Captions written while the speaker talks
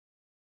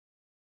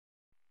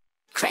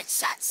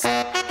CRIMZON.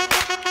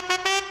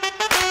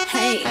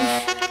 Hey,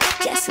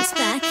 guess who's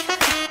back?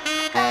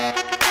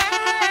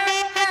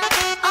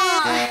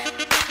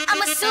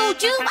 I'ma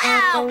suit you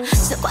out.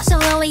 时光上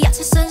了，我要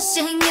才深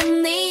陷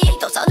眼里，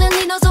多少人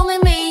你都总没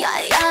迷。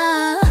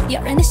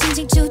有人的心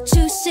情处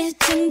处是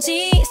荆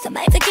棘，散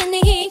卖的给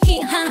你嘻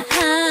嘻哈哈。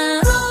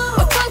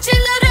我放弃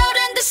了热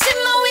人的心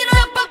梦，为了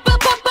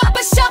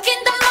把笑给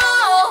的梦，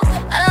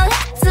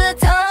自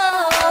头。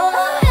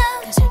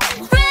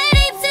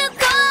Ready to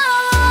go,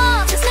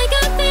 just like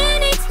a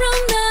phoenix from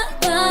the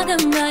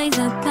bottom, rise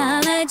up,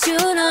 I'll let you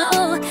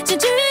know. 这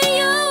只愿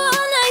由我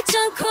来掌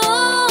控。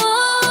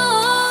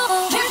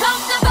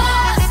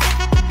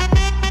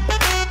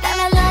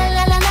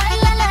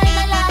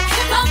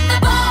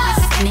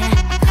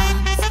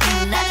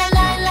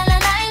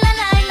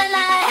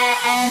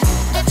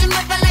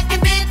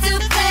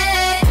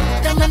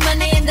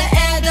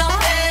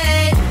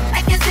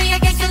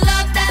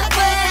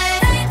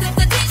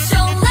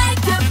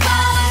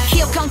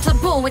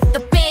 With the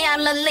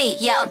Leeloli,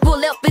 yeah,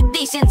 pull up with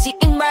this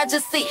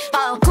emergency.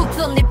 Cooks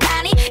on the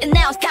panic, and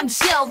now it's time to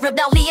show.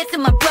 Rebellion is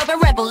in my brother,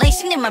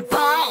 revelation in my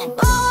bone.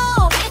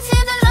 Oh, it's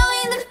in the low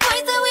in the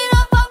place that we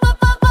don't pop,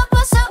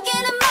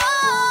 soaking them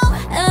all.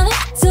 I'm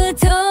to the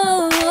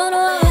toe,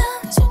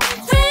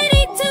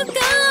 ready to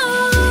go.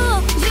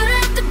 You don't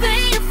have to be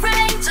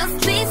afraid, just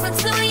listen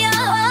to your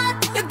heart.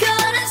 You're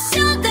gonna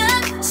show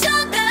them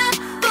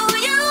who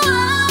you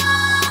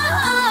are.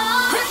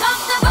 Hip hop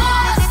the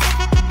boss.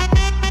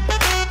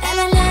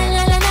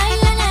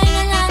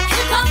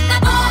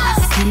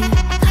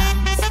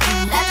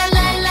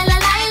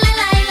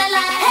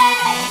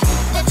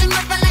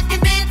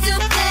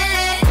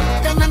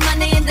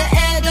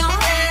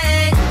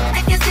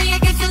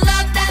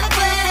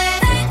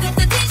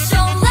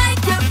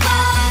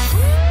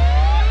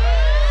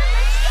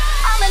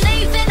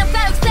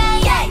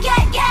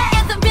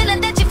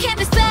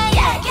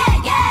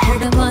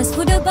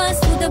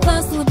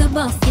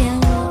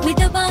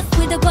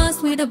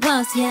 With the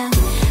boss, yeah.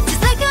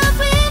 Just like a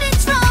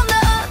phoenix from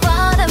the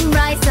bottom,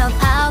 rise up.